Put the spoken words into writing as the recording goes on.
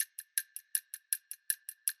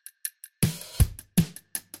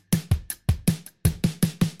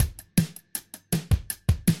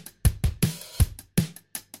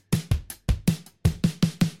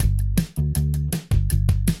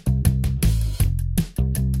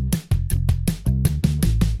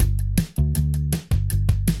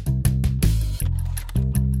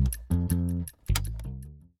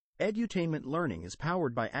Edutainment Learning is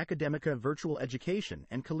powered by Academica Virtual Education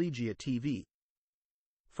and Collegiate TV.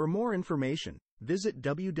 For more information, visit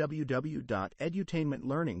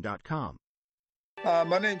www.edutainmentlearning.com.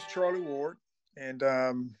 My name's Charlie Ward, and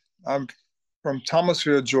I'm from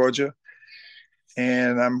Thomasville, Georgia,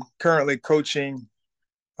 and I'm currently coaching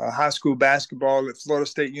high school basketball at Florida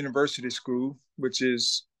State University School, which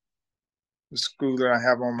is the school that I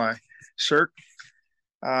have on my shirt.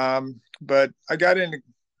 But I got into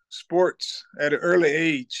sports at an early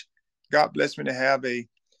age. God blessed me to have a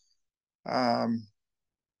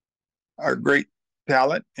great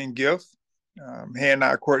talent and gift,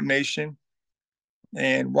 hand-eye coordination.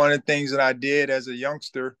 And one of the things that I did as a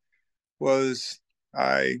youngster was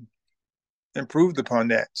I improved upon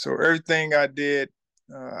that. So everything I did,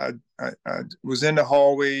 I was in the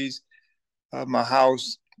hallways of my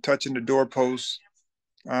house, touching the doorposts.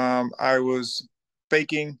 I was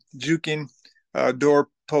faking, juking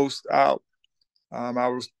doorposts out. I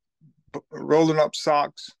was rolling up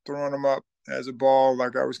socks, throwing them up as a ball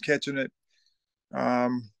like I was catching it.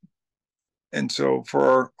 And so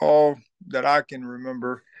for all that I can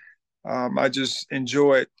remember, I just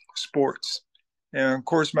enjoyed sports. And of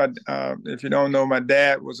course, if you don't know, my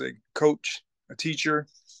dad was a coach, a teacher,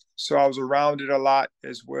 so I was around it a lot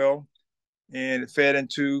as well, and it fed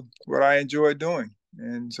into what I enjoyed doing.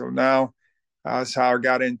 And so now that's how I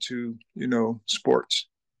got into, sports.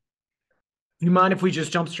 You mind if we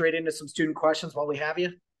just jump straight into some student questions while we have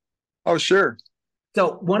you? Oh, sure.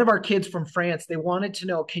 So one of our kids from France, they wanted to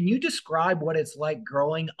know, can you describe what it's like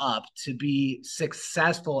growing up to be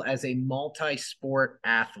successful as a multi-sport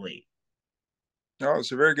athlete? Oh,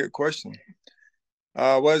 it's a very good question.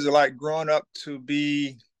 What is it like growing up to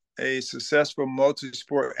be a successful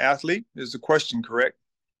multi-sport athlete? Is the question correct?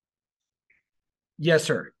 Yes,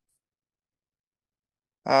 sir.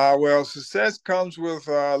 Well, success comes with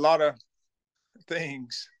a lot of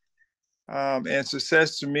things. And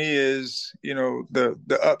success to me is,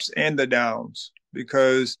 the ups and the downs,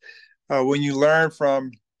 because when you learn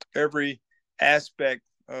from every aspect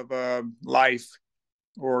of life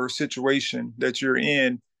or situation that you're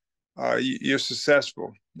in, you're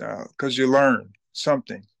successful because you learn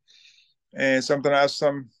something, and something I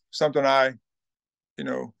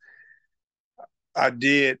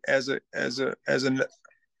did as a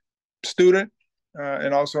student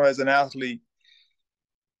and also as an athlete.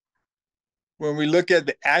 When we look at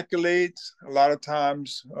the accolades, a lot of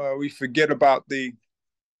times we forget about the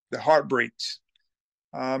heartbreaks.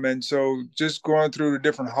 And so just going through the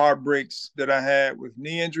different heartbreaks that I had with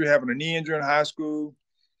having a knee injury in high school.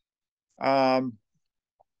 My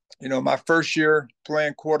first year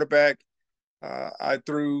playing quarterback, I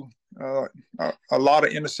threw a lot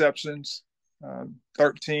of interceptions,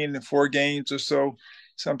 13 in 4 games or so,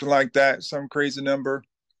 something like that, some crazy number.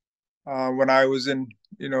 When I was in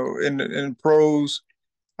pros,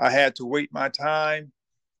 I had to wait my time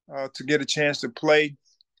to get a chance to play.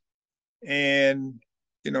 And,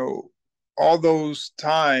 all those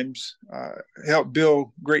times helped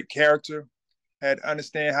build great character, had to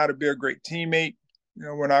understand how to be a great teammate,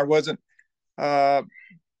 when I wasn't,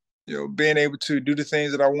 being able to do the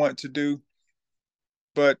things that I want to do.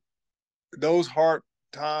 But those hard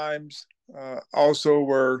times also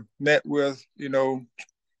were met with,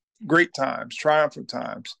 great times, triumphant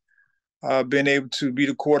times, being able to be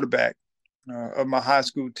the quarterback of my high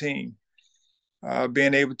school team,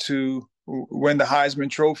 being able to win the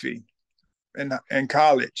Heisman Trophy in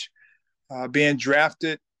college, being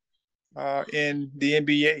drafted in the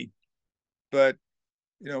NBA. But,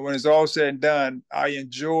 when it's all said and done, I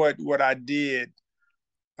enjoyed what I did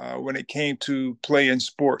when it came to playing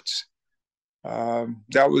sports.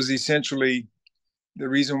 That was essentially the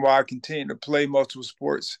reason why I continued to play multiple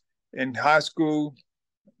sports in high school,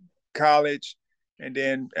 college, and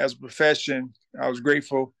then as a profession. I was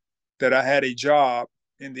grateful that I had a job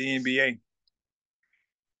in the NBA.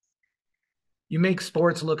 You make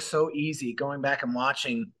sports look so easy, going back and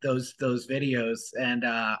watching those videos. And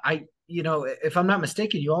if I'm not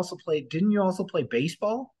mistaken, didn't you also play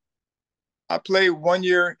baseball? I played 1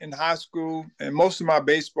 year in high school, and most of my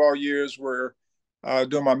baseball years were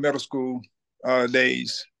during my middle school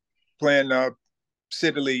days, playing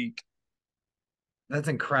City League. That's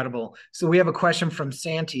incredible. So we have a question from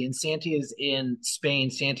Santi, and Santi is in Spain.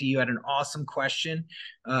 Santi, you had an awesome question.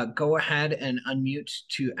 Go ahead and unmute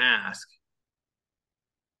to ask.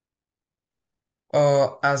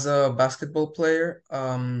 As a basketball player,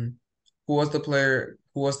 who was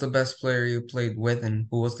the best player you played with, and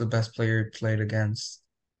who was the best player you played against?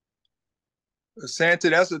 Santi,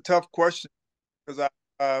 that's a tough question, because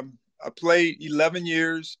I played 11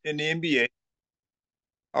 years in the NBA.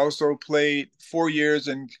 Also played 4 years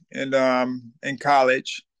in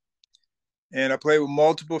college, and I played with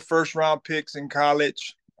multiple first round picks in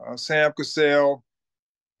college: Sam Cassell,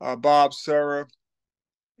 Bob Sura,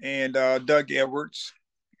 and Doug Edwards.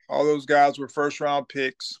 All those guys were first round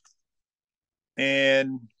picks,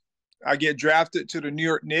 and I get drafted to the New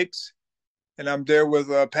York Knicks, and I'm there with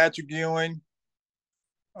Patrick Ewing,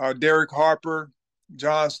 Derek Harper,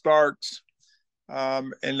 John Starks,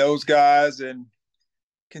 and those guys, and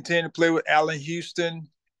continue to play with Allen Houston,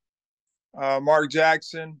 Mark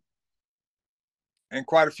Jackson, and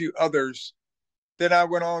quite a few others. Then I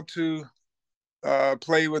went on to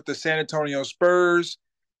play with the San Antonio Spurs,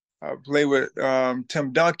 play with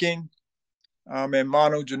Tim Duncan, and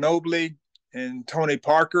Manu Ginobili and Tony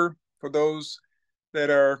Parker, for those that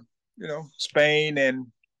are, Spain and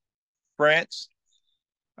France.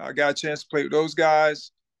 I got a chance to play with those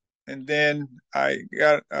guys. And then I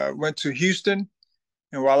went to Houston,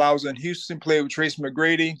 and while I was in Houston, played with Tracy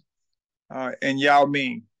McGrady and Yao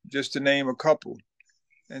Ming, just to name a couple.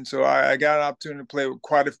 And so I got an opportunity to play with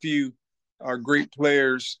quite a few great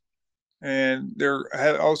players, and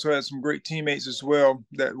I also had some great teammates as well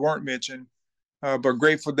that weren't mentioned. But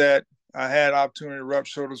grateful that I had opportunity to rub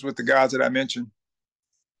shoulders with the guys that I mentioned.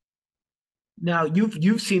 Now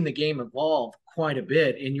you've seen the game evolve quite a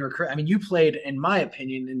bit in your career. I mean, you played, in my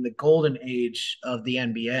opinion, in the golden age of the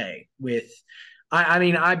NBA with. I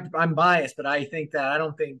mean, I'm biased, but I think that I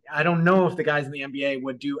don't know if the guys in the NBA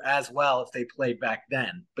would do as well if they played back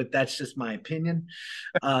then. But that's just my opinion.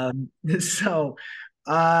 So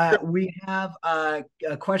we have a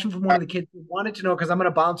question from one of the kids who wanted to know, because I'm going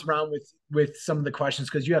to bounce around with some of the questions,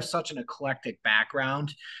 because you have such an eclectic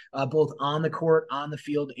background, both on the court, on the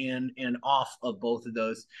field, and off of both of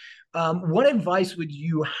those. What advice would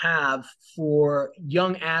you have for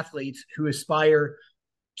young athletes who aspire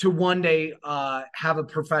to one day have a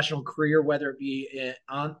professional career, whether it be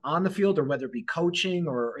on the field or whether it be coaching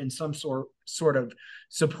or in some sort of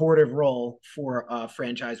supportive role for a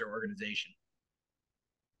franchise or organization?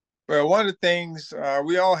 Well, one of the things,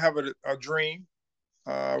 we all have a dream,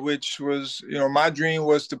 which was, my dream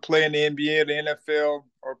was to play in the NBA, the NFL,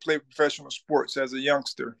 or play professional sports as a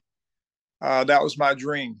youngster. That was my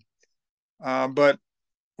dream. But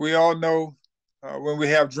we all know when we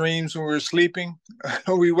have dreams when we're sleeping,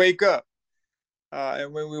 we wake up.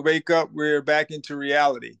 And when we wake up, we're back into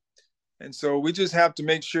reality. And so we just have to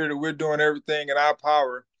make sure that we're doing everything in our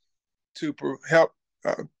power to help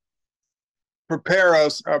prepare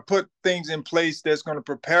us, put things in place that's going to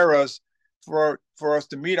prepare us for us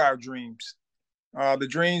to meet our dreams. The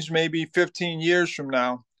dreams may be 15 years from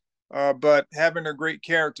now, but having a great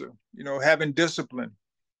character, having discipline,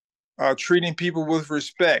 treating people with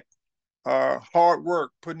respect, hard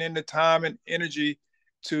work, putting in the time and energy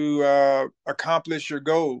to accomplish your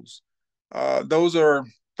goals. Those are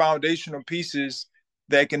foundational pieces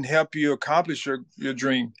that can help you accomplish your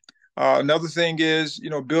dream. Another thing is,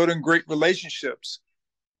 building great relationships.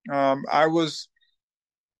 I was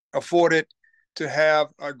afforded to have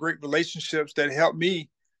great relationships that helped me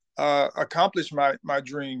accomplish my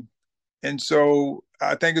dream. And so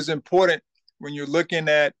I think it's important when you're looking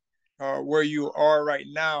at where you are right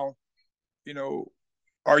now,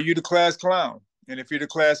 are you the class clown? And if you're the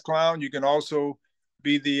class clown, you can also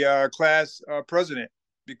be the class president,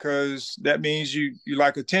 because that means you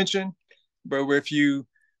like attention. But if you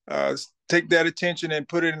take that attention and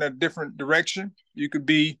put it in a different direction, you could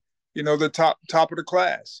be, the top of the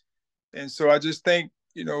class. And so I just think,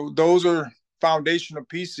 those are foundational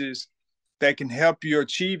pieces that can help you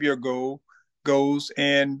achieve your goals.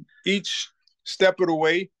 And each step of the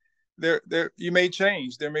way, there you may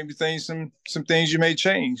change. There may be some things you may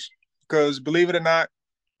change, because believe it or not,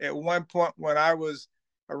 at one point when I was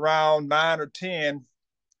around 9 or 10,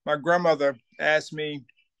 my grandmother asked me,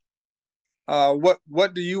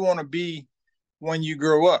 what do you want to be when you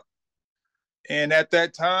grow up? And at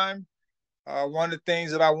that time, one of the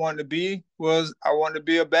things that I wanted to be was I wanted to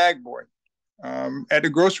be a bag boy at the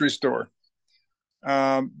grocery store.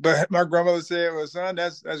 But my grandmother said, "Well, son,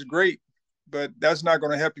 that's great, but that's not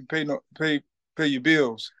going to help you pay your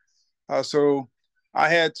bills." So I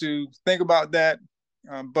had to think about that.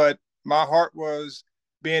 But my heart was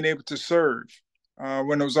being able to serve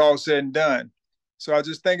when it was all said and done. So I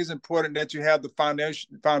just think it's important that you have the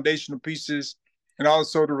foundational pieces and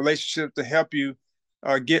also the relationships to help you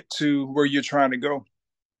get to where you're trying to go.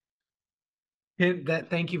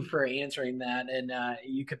 Thank you for answering that. And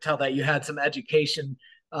you could tell that you had some education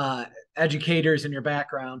uh, educators in your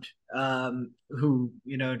background who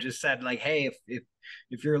just said like, hey,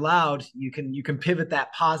 if you're allowed, you can pivot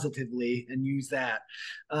that positively and use that.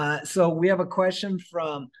 So we have a question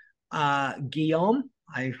from Guillaume.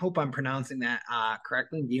 I hope I'm pronouncing that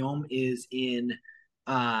correctly. Guillaume is in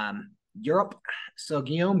Europe. So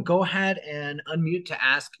Guillaume, go ahead and unmute to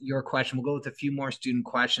ask your question. We'll go with a few more student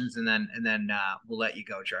questions and then we'll let you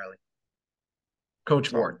go, Charlie.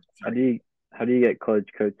 Coach Ward. How do you get college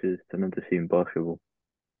coaches to notice you in basketball?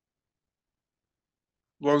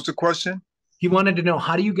 What was the question? He wanted to know,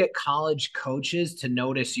 how do you get college coaches to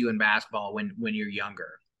notice you in basketball when you're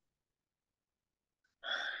younger?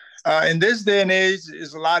 In this day and age,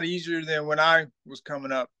 it's a lot easier than when I was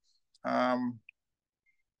coming up. In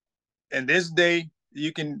this day,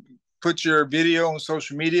 you can put your video on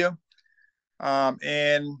social media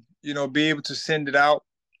and, be able to send it out.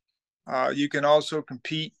 You can also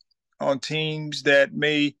compete on teams that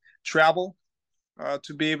may travel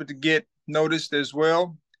to be able to get noticed as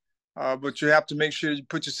well. But you have to make sure you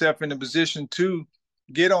put yourself in a position to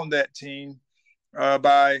get on that team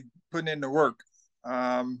by putting in the work.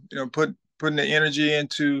 Putting the energy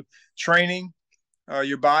into training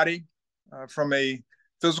your body from a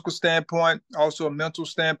physical standpoint, also a mental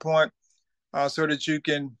standpoint, so that you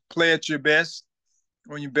can play at your best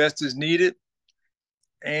when your best is needed.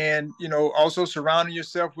 And, also surrounding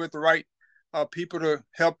yourself with the right people to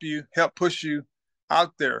help push you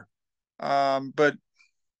out there. But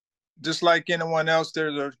just like anyone else,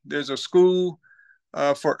 there's a school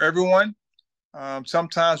for everyone.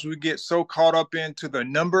 Sometimes we get so caught up into the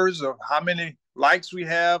numbers of how many likes we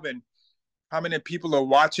have and how many people are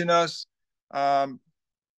watching us. All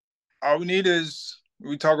we need is,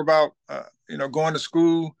 we talk about, going to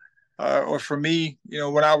school, or for me,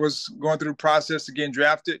 when I was going through the process of getting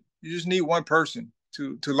drafted, you just need one person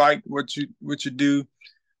to like what you do.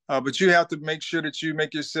 But you have to make sure that you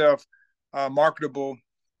make yourself marketable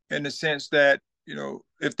in the sense that,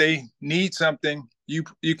 if they need something,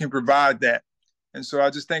 you can provide that. And so I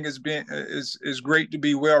just think it's great to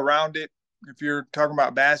be well-rounded. If you're talking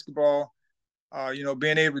about basketball,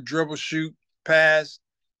 being able to dribble, shoot, pass,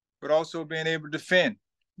 but also being able to defend,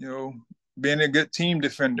 being a good team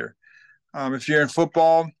defender. If you're in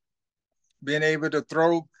football, being able to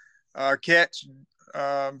throw, catch,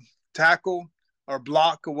 tackle, or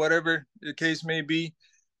block, or whatever the case may be,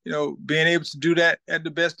 being able to do that at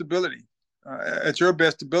the best ability, at your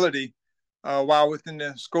best ability, while within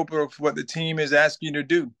the scope of what the team is asking you to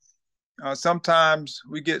do. Sometimes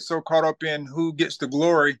we get so caught up in who gets the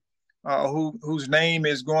glory, whose name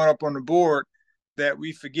is going up on the board, that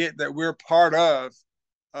we forget that we're part of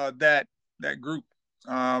that group.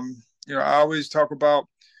 I always talk about,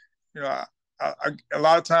 a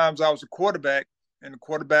lot of times I was a quarterback, and the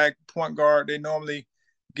quarterback, point guard, they normally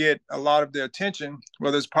get a lot of the attention,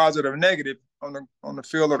 whether it's positive or negative, on the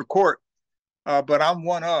field or the court. But I'm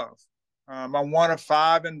one of. I'm one of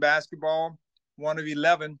 5 in basketball, one of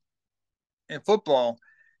 11 in football,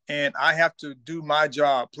 and I have to do my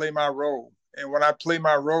job, play my role. And when I play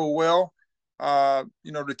my role well,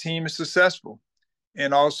 the team is successful,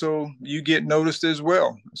 and also you get noticed as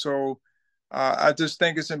well. So I just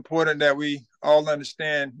think it's important that we all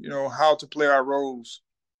understand, how to play our roles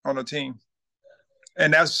on a team,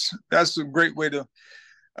 and that's a great way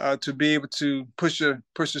to be able to push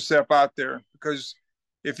yourself out there, because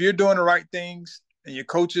if you're doing the right things and your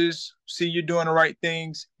coaches see you doing the right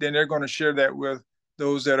things, then they're going to share that with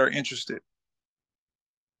those that are interested.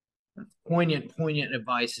 Poignant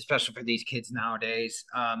advice, especially for these kids nowadays.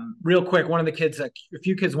 Real quick, a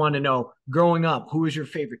few kids wanted to know, growing up, who was your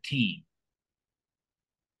favorite team?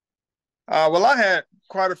 Well, I had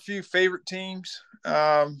quite a few favorite teams.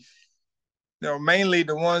 Mainly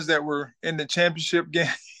the ones that were in the championship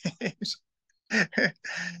games.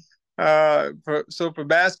 For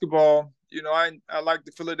basketball, I like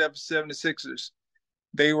the Philadelphia 76ers.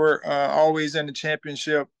 They were always in the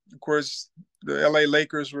championship. Of course, the LA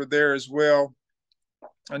Lakers were there as well.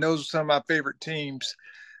 And those are some of my favorite teams.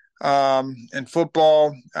 In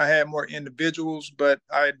football, I had more individuals, but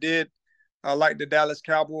I like the Dallas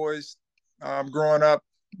Cowboys. Growing up,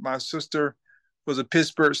 my sister was a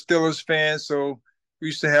Pittsburgh Steelers fan, so we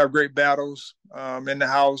used to have great battles in the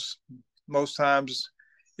house. Most times,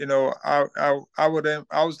 I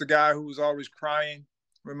was the guy who was always crying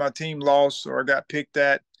when my team lost or got picked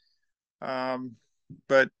at.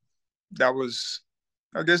 But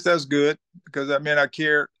I guess that's good, because that meant I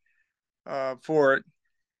cared for it.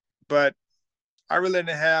 But I really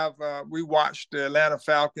didn't have, we watched the Atlanta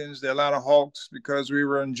Falcons, the Atlanta Hawks, because we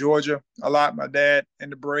were in Georgia a lot, my dad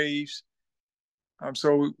and the Braves.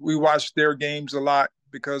 So we watched their games a lot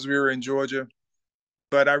because we were in Georgia,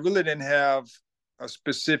 but I really didn't have a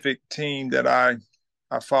specific team that I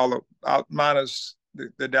followed, out minus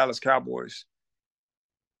the Dallas Cowboys.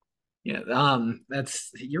 Yeah,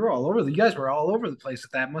 you're all over. You guys were all over the place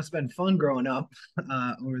with that. Must have been fun growing up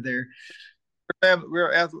over there.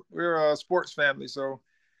 We're a sports family, so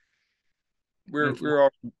That's we're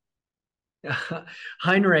all.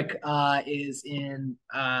 Heinrich is in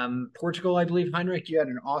Portugal, I believe. Heinrich, you had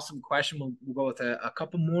an awesome question. We'll go with a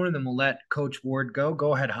couple more, and then we'll let Coach Ward go.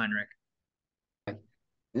 Go ahead, Heinrich.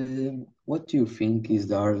 What do you think is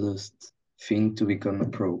the hardest thing to become a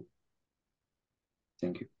pro?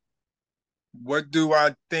 Thank you. What do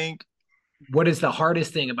I think? What is the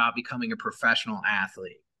hardest thing about becoming a professional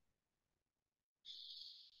athlete?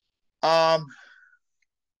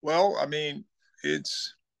 Well, I mean,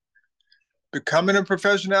 it's becoming a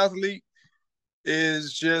professional athlete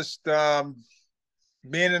is just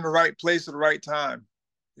being in the right place at the right time,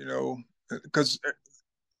 because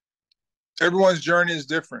everyone's journey is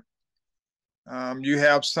different. You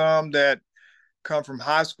have some that come from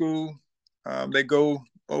high school, they go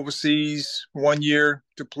overseas 1 year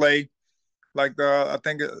to play, like I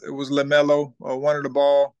think it was LaMelo, one of the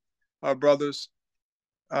Ball brothers,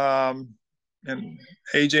 and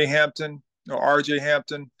AJ Hampton or RJ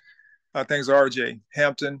Hampton. I think it's RJ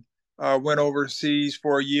Hampton went overseas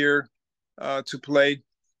for a year to play.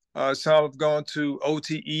 Some have gone to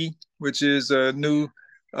OTE, which is a new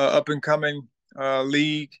up and coming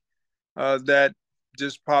league that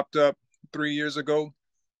just popped up 3 years ago.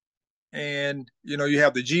 And, you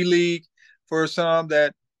have the G League for some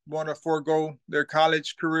that want to forego their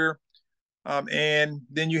college career. And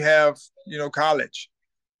then you have, college.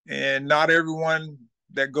 And not everyone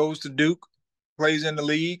that goes to Duke plays in the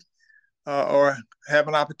league or have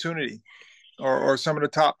an opportunity, or some of the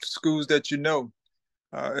top schools that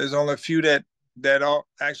there's only a few that all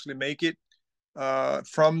actually make it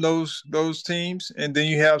from those teams, and then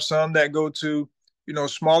you have some that go to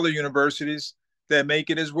smaller universities that make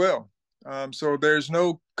it as well. So there's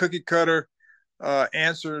no cookie cutter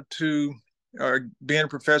answer to being a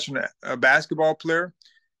professional basketball player.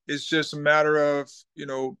 It's just a matter of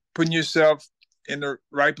putting yourself in the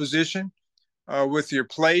right position with your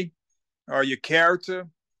play or your character,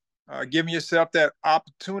 giving yourself that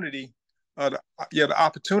opportunity, the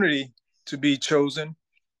opportunity to be chosen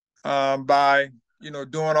by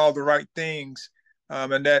doing all the right things,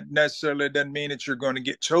 and that necessarily doesn't mean that you're going to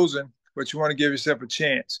get chosen, but you want to give yourself a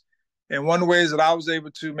chance. And one of the ways that I was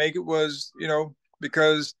able to make it was,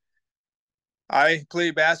 because I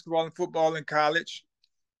played basketball and football in college,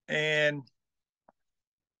 and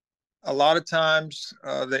a lot of times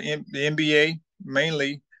the NBA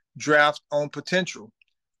mainly draft on potential,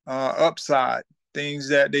 upside, things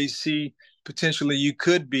that they see potentially you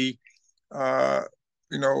could be, 3,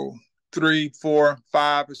 4,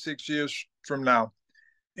 5, or 6 years from now.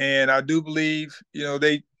 And I do believe,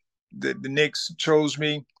 the Knicks chose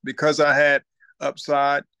me because I had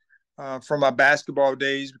upside from my basketball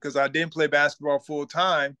days, because I didn't play basketball full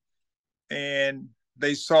time, and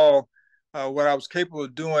they saw what I was capable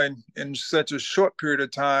of doing in such a short period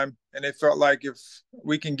of time, and they felt like if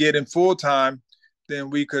we can get in full time, then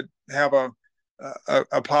we could have a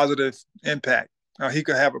positive impact. He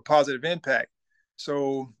could have a positive impact.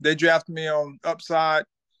 So they drafted me on upside,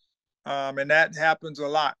 and that happens a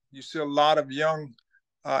lot. You see a lot of young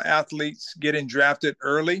athletes getting drafted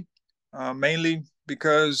early, mainly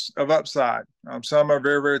because of upside. Some are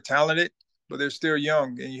very, very talented, but they're still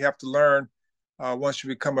young, and you have to learn once you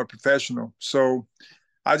become a professional. So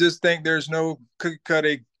I just think there's no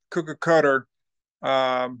cookie cutter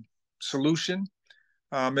solution.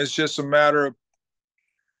 It's just a matter of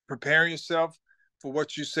preparing yourself for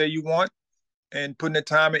what you say you want and putting the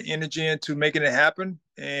time and energy into making it happen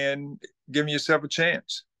and giving yourself a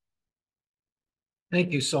chance.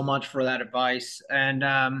 Thank you so much for that advice. And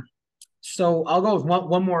so I'll go with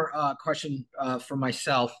one more question for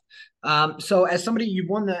myself. So as somebody, you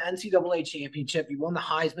won the NCAA championship, you won the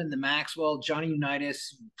Heisman, the Maxwell, Johnny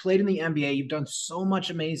Unitas, played in the NBA, you've done so much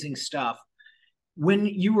amazing stuff. When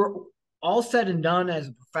you were all said and done as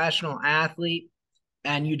a professional athlete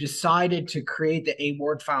and you decided to create the A.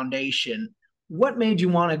 Ward Foundation, what made you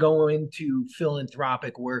want to go into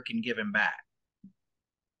philanthropic work and giving back?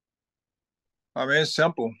 I mean, it's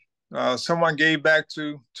simple. Someone gave back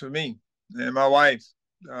to me and my wife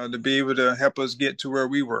to be able to help us get to where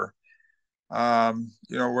we were.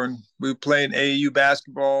 When we played AAU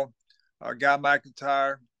basketball, Guy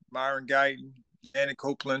McIntyre, Myron Guyton, Danny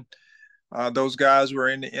Copeland, those guys were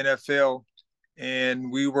in the NFL, and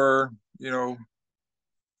we were,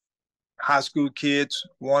 high school kids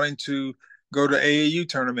wanting to go to AAU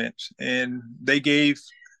tournaments, and they gave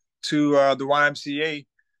to the YMCA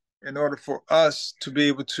in order for us to be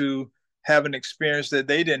able to have an experience that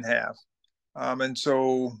they didn't have. And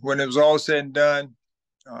so when it was all said and done,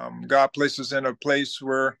 God placed us in a place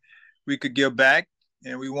where we could give back,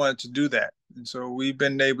 and we wanted to do that. And so we've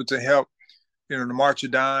been able to help, the March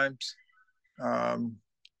of Dimes,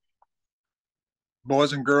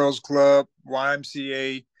 Boys and Girls Club,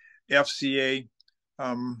 YMCA, FCA,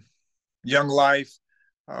 Young Life.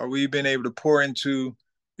 We've been able to pour into,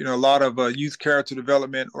 a lot of youth character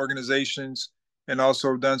development organizations, and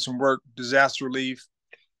also done some work, disaster relief.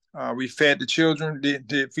 We fed the children,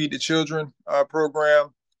 did Feed the Children program.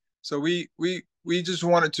 So we just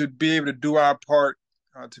wanted to be able to do our part,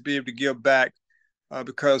 to be able to give back,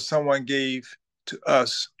 because someone gave to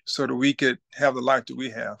us so that we could have the life that we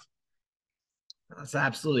have. That's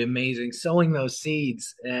absolutely amazing. Sowing those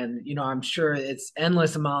seeds, and I'm sure it's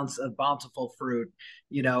endless amounts of bountiful fruit,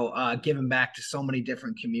 given back to so many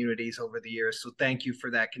different communities over the years. So thank you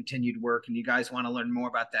for that continued work. And you guys want to learn more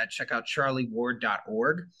about that, check out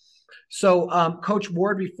charlieward.org. So Coach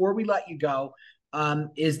Ward, before we let you go,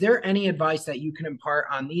 is there any advice that you can impart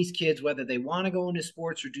on these kids, whether they want to go into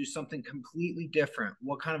sports or do something completely different?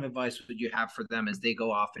 What kind of advice would you have for them as they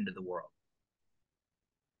go off into the world?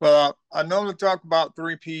 Well, I normally talk about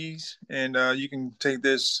 3 Ps, and you can take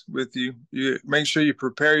this with you. You make sure you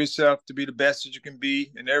prepare yourself to be the best that you can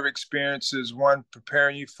be, and every experience is one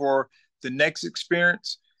preparing you for the next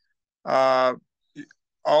experience.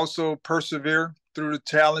 Also persevere through the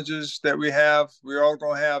challenges that we have. We're all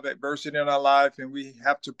going to have adversity in our life, and we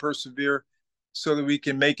have to persevere so that we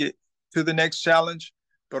can make it to the next challenge,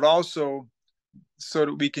 but also so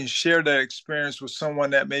that we can share that experience with someone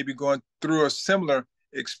that may be going through a similar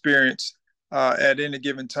experience at any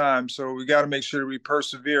given time. So we got to make sure that we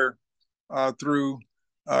persevere through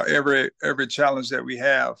every challenge that we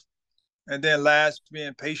have. And then last,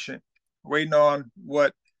 being patient, waiting on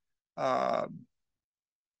what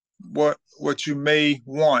you may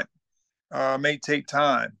want may take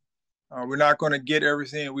time. We're not going to get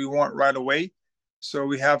everything we want right away. So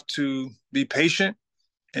we have to be patient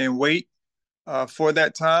and wait for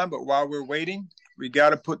that time. But while we're waiting, we got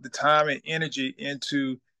to put the time and energy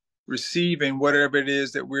into receiving whatever it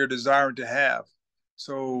is that we're desiring to have.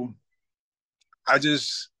 So I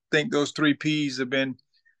just think those 3 Ps have been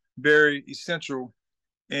very essential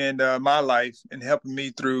in my life and helping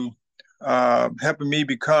me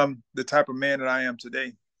become the type of man that I am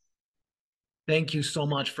today. Thank you so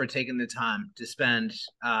much for taking the time to spend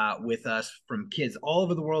with us, from kids all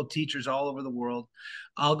over the world, teachers all over the world.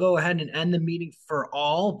 I'll go ahead and end the meeting for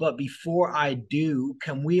all, but before I do,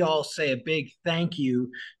 can we all say a big thank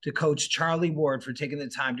you to Coach Charlie Ward for taking the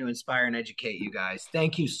time to inspire and educate you guys.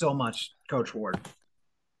 Thank you so much, Coach Ward.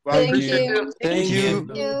 Thank you. Thank you.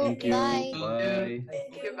 Thank you. Bye.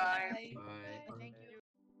 Thank you. Bye.